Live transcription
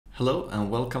Hello and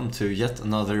welcome to yet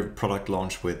another product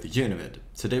launch with Univid.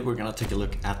 Today we're going to take a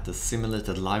look at the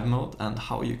simulated live mode and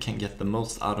how you can get the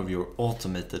most out of your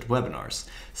automated webinars,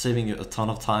 saving you a ton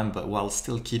of time but while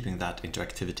still keeping that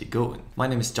interactivity going. My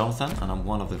name is Jonathan and I'm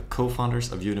one of the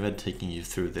co-founders of Univid taking you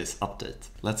through this update.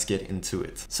 Let's get into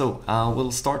it. So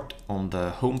we'll start on the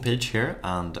home page here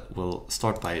and we'll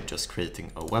start by just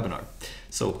creating a webinar.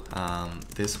 So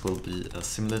this will be a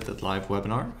simulated live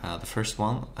webinar, the first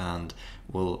one, and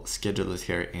we'll schedule it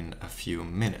here in a few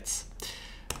minutes.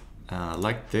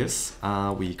 Like this,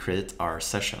 we create our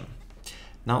session.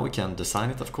 Now we can design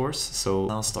it, of course, so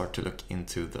now start to look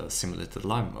into the simulated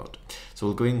live mode. So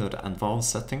we'll go into the advanced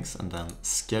settings and then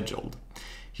scheduled.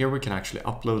 Here we can actually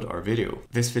upload our video.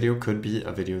 This video could be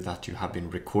a video that you have been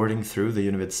recording through the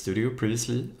Univid studio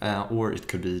previously, or it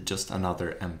could be just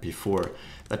another MP4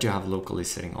 that you have locally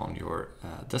sitting on your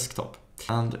desktop.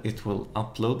 And it will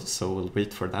upload, so we'll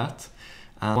wait for that.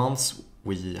 And once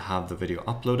we have the video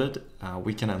uploaded,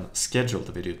 we can then schedule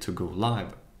the video to go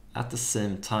live at the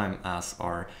same time as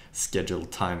our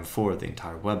scheduled time for the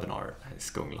entire webinar is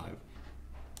going live.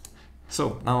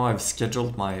 So now I've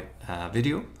scheduled my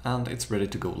video and it's ready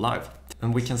to go live.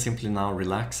 And we can simply now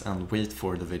relax and wait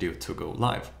for the video to go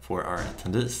live for our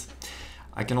attendees.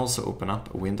 I can also open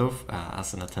up a window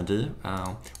as an attendee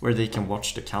where they can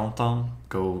watch the countdown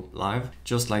go live,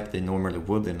 just like they normally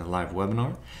would in a live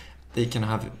webinar. You can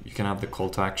have the call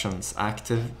to actions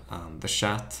active, the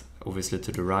chat obviously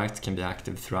to the right can be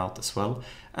active throughout as well,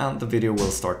 and the video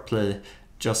will start play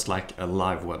just like a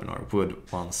live webinar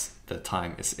would once the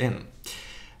time is in.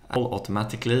 All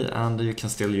automatically, and you can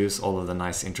still use all of the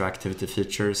nice interactivity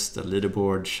features, the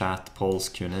leaderboard, chat, polls,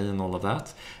 Q&A and all of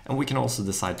that. And we can also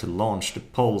decide to launch the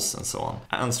polls and so on.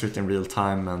 Answer it in real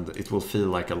time and it will feel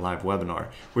like a live webinar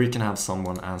where you can have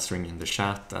someone answering in the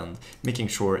chat and making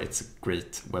sure it's a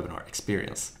great webinar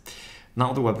experience.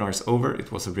 Now the webinar is over,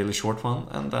 it was a really short one,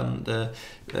 and then the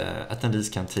attendees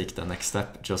can take the next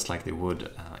step just like they would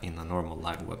in a normal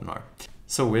live webinar.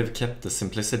 So we've kept the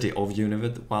simplicity of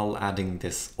Univid while adding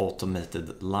this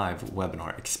automated live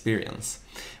webinar experience.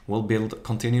 We'll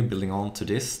continue building on to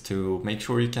this to make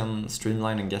sure you can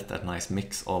streamline and get that nice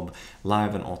mix of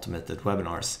live and automated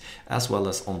webinars, as well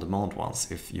as on-demand ones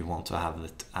if you want to have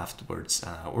it afterwards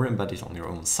or embed it on your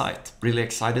own site. Really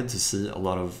excited to see a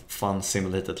lot of fun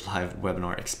simulated live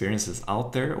webinar experiences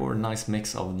out there, or a nice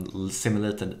mix of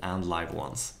simulated and live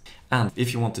ones. And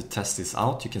if you want to test this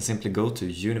out, you can simply go to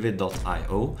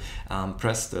univid.io and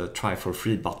press the try for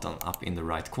free button up in the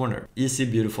right corner. Easy,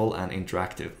 beautiful and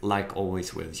interactive, like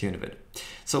always with Univid.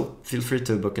 So feel free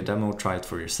to book a demo, try it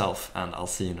for yourself, and I'll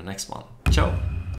see you in the next one. Ciao!